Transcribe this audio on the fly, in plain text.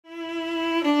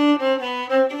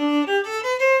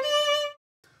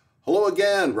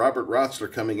again, Robert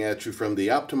Rotzler coming at you from the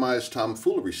Optimized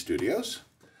Tomfoolery Studios.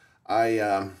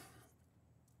 I've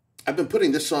been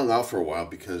putting this song off for a while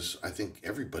because I think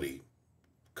everybody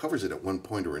covers it at one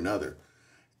point or another.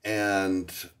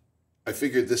 And I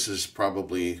figured this is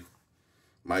probably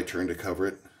my turn to cover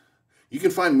it. You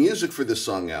can find music for this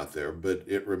song out there, but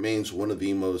it remains one of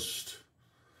the most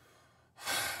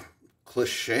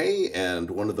cliche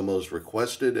and one of the most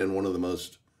requested and one of the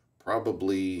most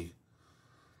probably...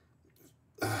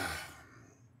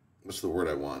 what's the word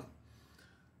I want?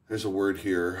 There's a word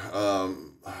here.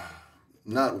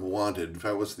 Not wanted. In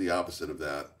fact, what's the opposite of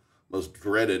that? Most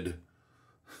dreaded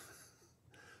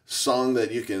song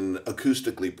that you can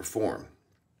acoustically perform.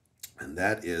 And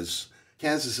that is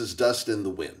Kansas's Dust in the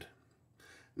Wind.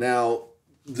 Now,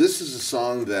 this is a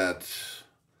song that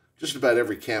just about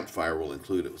every campfire will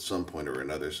include at some point or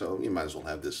another, so you might as well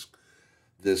have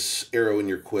this arrow in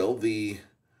your quill. The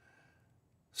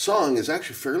song is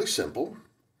actually fairly simple.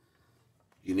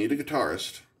 You need a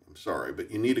guitarist. I'm sorry, but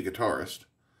you need a guitarist.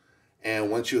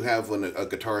 And once you have a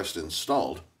guitarist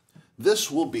installed,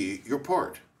 this will be your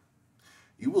part.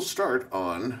 You will start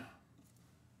on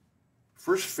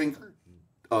first finger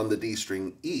on the D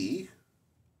string E.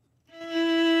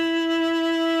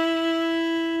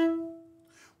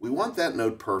 We want that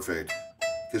note perfect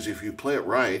because if you play it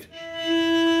right,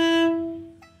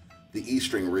 the E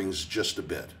string rings just a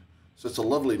bit. So it's a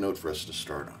lovely note for us to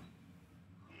start on.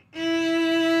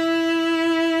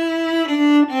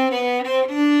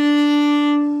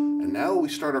 And now we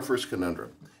start our first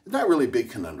conundrum. It's not really a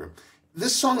big conundrum.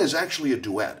 This song is actually a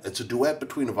duet. It's a duet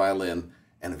between a violin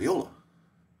and a viola.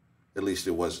 At least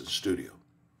it was in studio.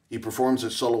 He performs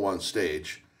it solo on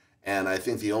stage, and I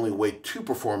think the only way to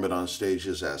perform it on stage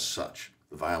is as such.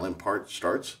 The violin part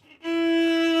starts.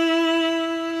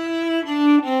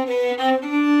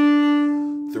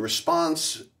 The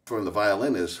response from the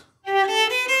violin is.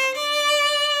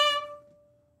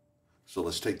 So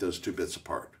let's take those two bits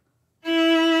apart.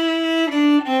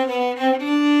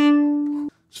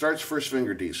 Starts first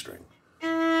finger D string.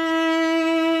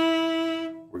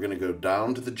 We're going to go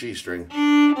down to the G string.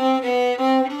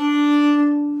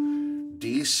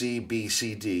 D, C, B,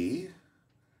 C, D.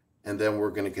 And then we're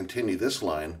going to continue this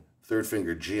line, third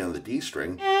finger G on the D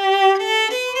string.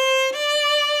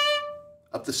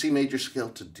 Up the C major scale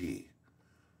to D.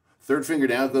 Third finger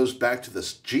now goes back to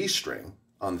this G string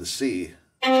on the C.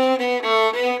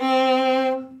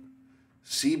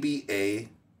 C, B, A,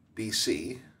 B,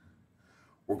 C.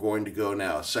 We're going to go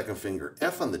now second finger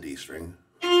F on the D string.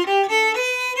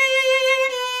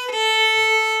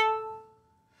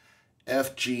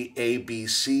 F, G, A, B,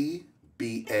 C,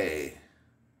 B, A.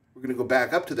 We're going to go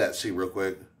back up to that C real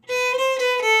quick.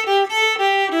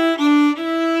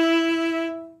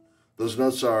 Those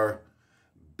notes are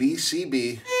B, C,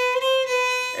 B,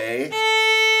 A,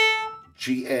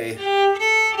 G, A,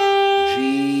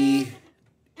 G,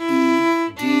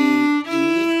 E, D,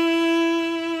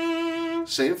 E.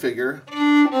 Same figure.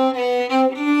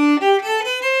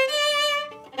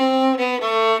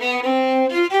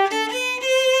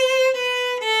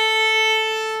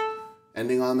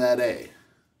 Ending on that A.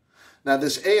 Now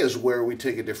this A is where we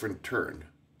take a different turn.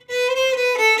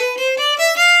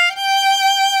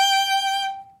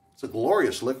 It's a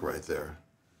glorious lick right there.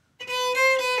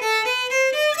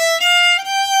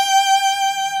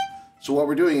 So what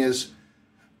we're doing is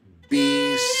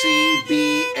B, C,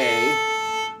 B, A,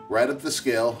 right up the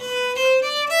scale,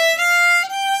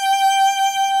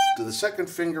 to the second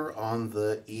finger on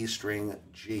the E string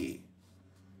G.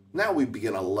 Now we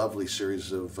begin a lovely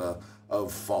series of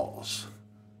falls.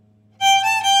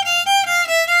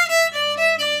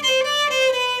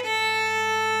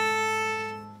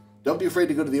 Don't be afraid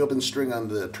to go to the open string on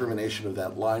the termination of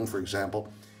that line, for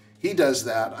example. He does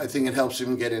that. I think it helps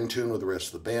him get in tune with the rest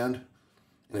of the band.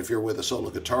 And if you're with a solo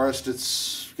guitarist,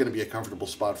 it's going to be a comfortable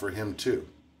spot for him too.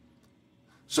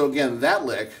 So again, that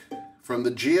lick from the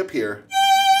G up here,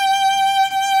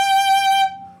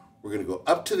 we're going to go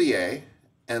up to the A,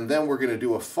 and then we're going to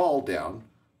do a fall down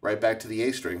right back to the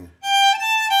A string.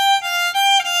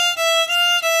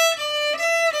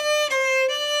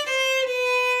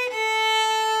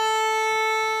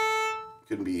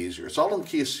 Couldn't be easier. It's all in the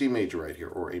key of C major right here,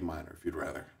 or A minor if you'd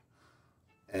rather.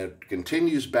 And it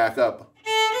continues back up.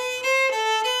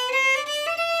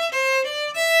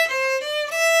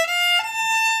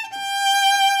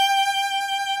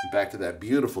 Back to that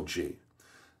beautiful G.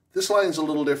 This line's a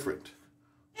little different.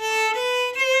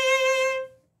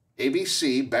 A, B,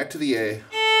 C, back to the A.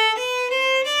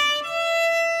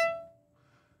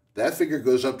 That figure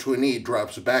goes up to an E,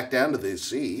 drops back down to the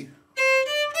C.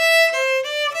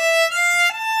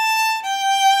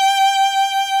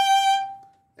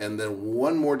 and then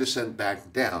one more descent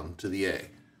back down to the A.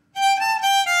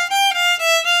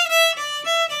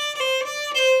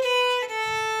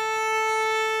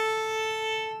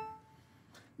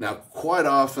 Now, quite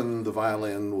often the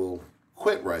violin will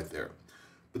quit right there,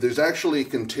 but there's actually a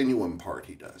continuum part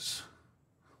he does.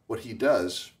 What he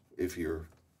does, if you're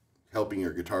helping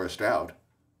your guitarist out,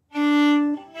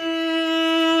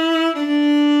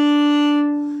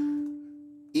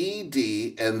 E,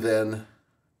 D, and then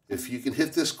if you can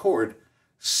hit this chord,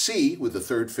 C with the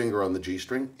third finger on the G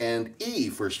string, and E,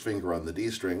 first finger on the D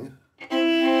string.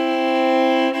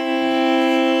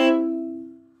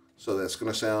 So that's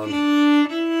going to sound.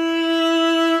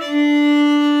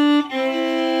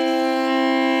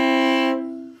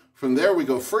 From there we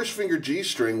go first finger G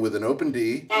string with an open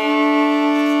D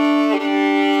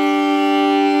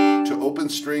to open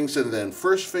strings, and then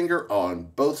first finger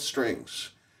on both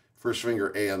strings. First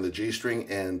finger A on the G string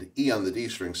and E on the D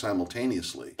string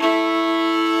simultaneously.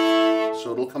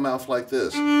 So it'll come out like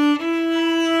this.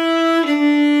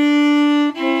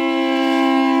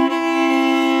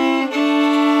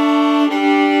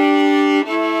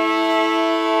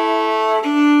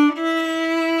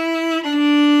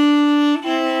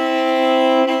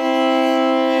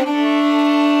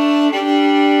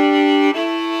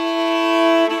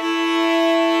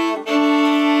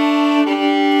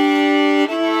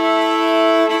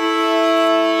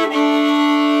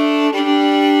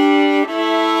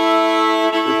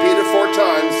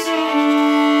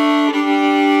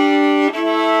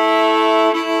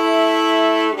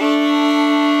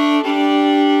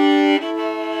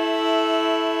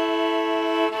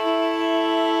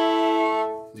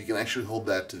 You can actually hold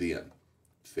that to the end.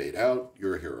 Fade out,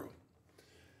 you're a hero.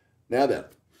 Now then,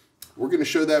 we're going to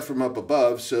show that from up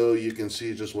above so you can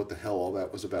see just what the hell all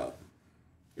that was about.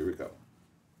 Here we go.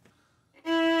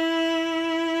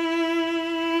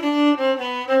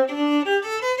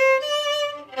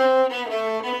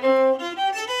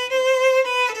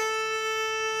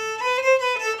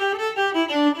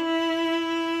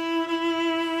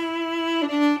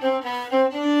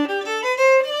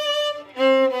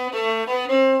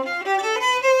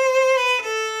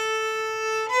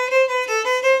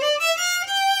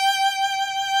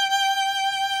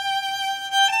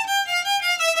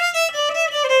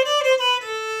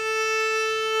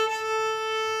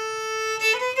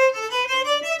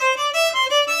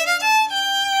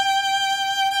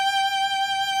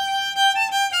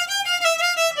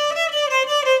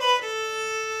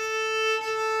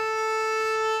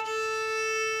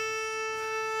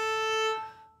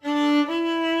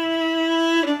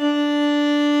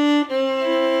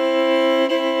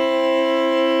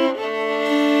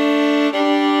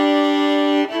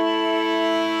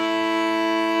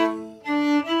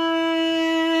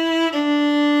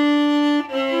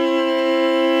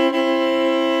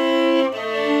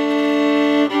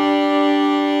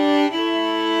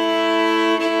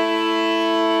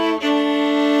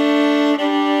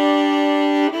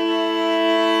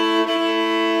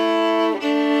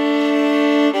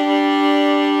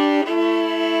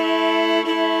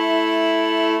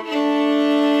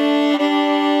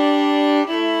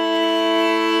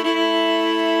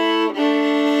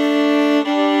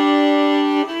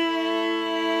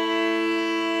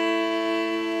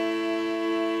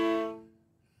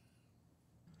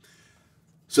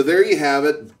 So there you have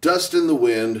it, Dust in the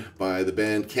Wind by the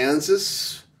band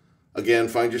Kansas. Again,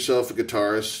 find yourself a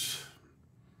guitarist,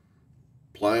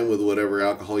 ply him with whatever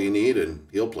alcohol you need, and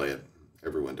he'll play it.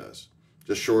 Everyone does.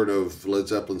 Just short of Led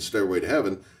Zeppelin's Stairway to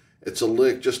Heaven, it's a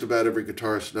lick just about every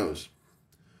guitarist knows.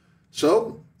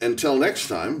 So, until next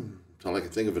time, until I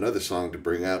can think of another song to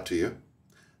bring out to you,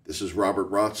 this is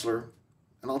Robert Rotzler,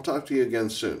 and I'll talk to you again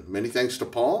soon. Many thanks to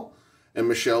Paul and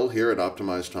Michelle here at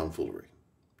Optimized Tomfoolery.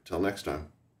 Until next time.